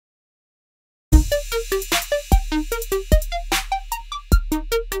So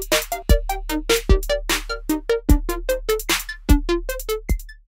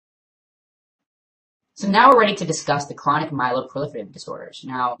now we're ready to discuss the chronic myeloproliferative disorders.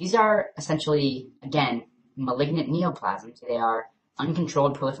 Now, these are essentially, again, malignant neoplasms. They are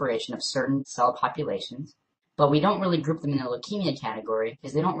uncontrolled proliferation of certain cell populations, but we don't really group them in the leukemia category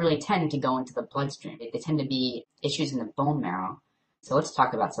because they don't really tend to go into the bloodstream. They tend to be issues in the bone marrow. So let's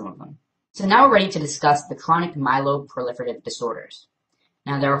talk about some of them. So now we're ready to discuss the chronic myeloproliferative disorders.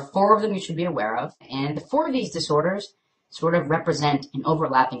 Now, there are 4 of them you should be aware of, and the 4 of these disorders sort of represent an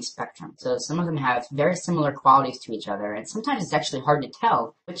overlapping spectrum. So some of them have very similar qualities to each other, and sometimes it's actually hard to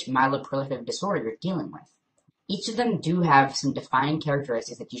tell which myeloproliferative disorder you're dealing with. Each of them do have some defining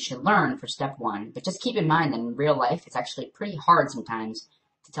characteristics that you should learn for step 1, but just keep in mind that in real life, it's actually pretty hard sometimes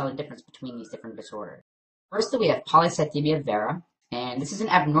to tell the difference between these different disorders. First, we have Polycythemia Vera, and this is an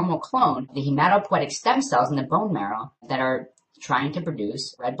abnormal clone of the hematopoietic stem cells in the bone marrow that are trying to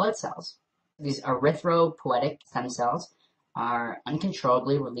produce red blood cells. These erythropoietic stem cells are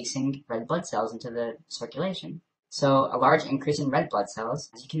uncontrollably releasing red blood cells into the circulation. So a large increase in red blood cells,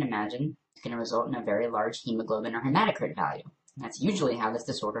 as you can imagine, is going to result in a very large hemoglobin or hematocrit value. And that's usually how this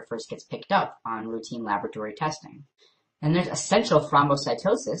disorder first gets picked up on routine laboratory testing. Then there's essential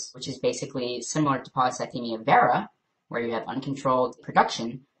thrombocytosis, which is basically similar to polycythemia vera, where you have uncontrolled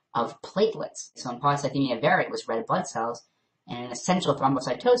production of platelets. So in polycythemia vera, it was red blood cells, and in essential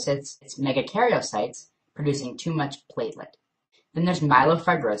thrombocytosis, it's megakaryocytes producing too much platelet. Then there's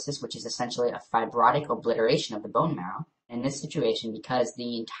myelofibrosis, which is essentially a fibrotic obliteration of the bone marrow. In this situation, because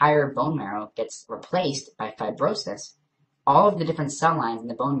the entire bone marrow gets replaced by fibrosis, all of the different cell lines in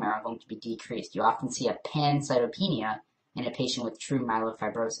the bone marrow are going to be decreased. You often see a pancytopenia in a patient with true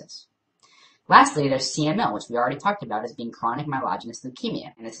myelofibrosis. Lastly, there's CML, which we already talked about as being chronic myelogenous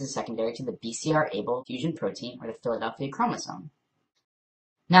leukemia, and this is secondary to the BCR-ABL fusion protein or the Philadelphia chromosome.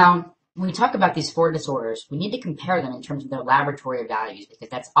 Now, when we talk about these 4 disorders, we need to compare them in terms of their laboratory values because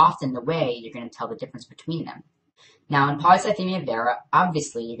that's often the way you're going to tell the difference between them. Now, in polycythemia vera,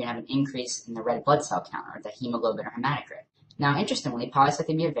 obviously you're going to have an increase in the red blood cell count or the hemoglobin or hematocrit. Now, interestingly,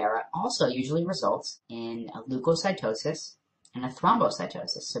 polycythemia vera also usually results in a leukocytosis and a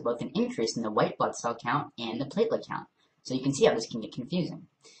thrombocytosis, so both an increase in the white blood cell count and the platelet count. So you can see how this can get confusing.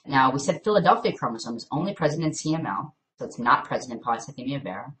 Now, we said Philadelphia chromosome is only present in CML, so it's not present in polycythemia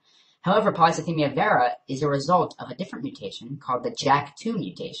vera. However, polycythemia vera is a result of a different mutation called the Jak2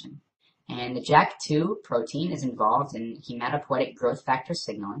 mutation. And the Jak2 protein is involved in hematopoietic growth factor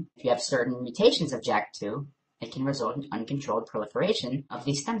signaling. If you have certain mutations of Jak2, it can result in uncontrolled proliferation of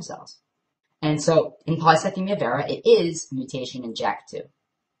these stem cells. And so in polycythemia vera, it is a mutation in Jak2.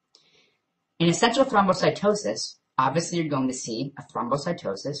 In essential thrombocytosis, obviously you're going to see a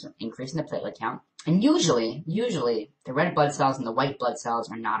thrombocytosis or increase in the platelet count. And usually, the red blood cells and the white blood cells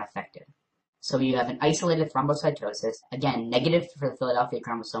are not affected. So you have an isolated thrombocytosis, again, negative for the Philadelphia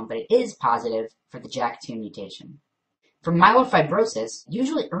chromosome, but it is positive for the Jak2 mutation. For myelofibrosis,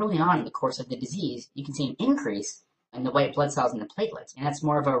 usually early on in the course of the disease, you can see an increase in the white blood cells and the platelets, and that's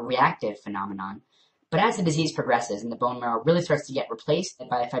more of a reactive phenomenon. But as the disease progresses and the bone marrow really starts to get replaced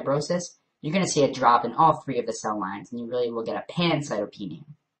by fibrosis, you're going to see a drop in all 3 of the cell lines, and you really will get a pancytopenia.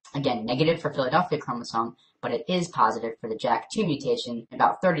 Again, negative for Philadelphia chromosome, but it is positive for the Jak2 mutation in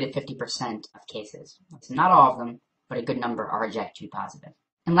about 30 to 50% of cases. It's not all of them, but a good number are Jak2 positive.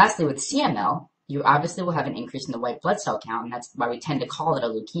 And lastly, with CML, you obviously will have an increase in the white blood cell count, and that's why we tend to call it a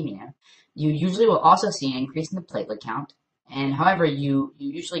leukemia. You usually will also see an increase in the platelet count, and however, you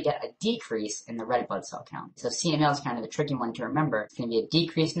usually get a decrease in the red blood cell count. So CML is kind of the tricky one to remember. It's going to be a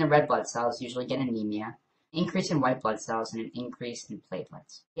decrease in the red blood cells, usually get anemia, increase in white blood cells, and an increase in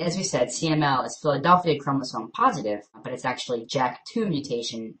platelets. As we said, CML is Philadelphia chromosome positive, but it's actually Jak2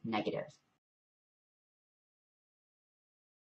 mutation negative.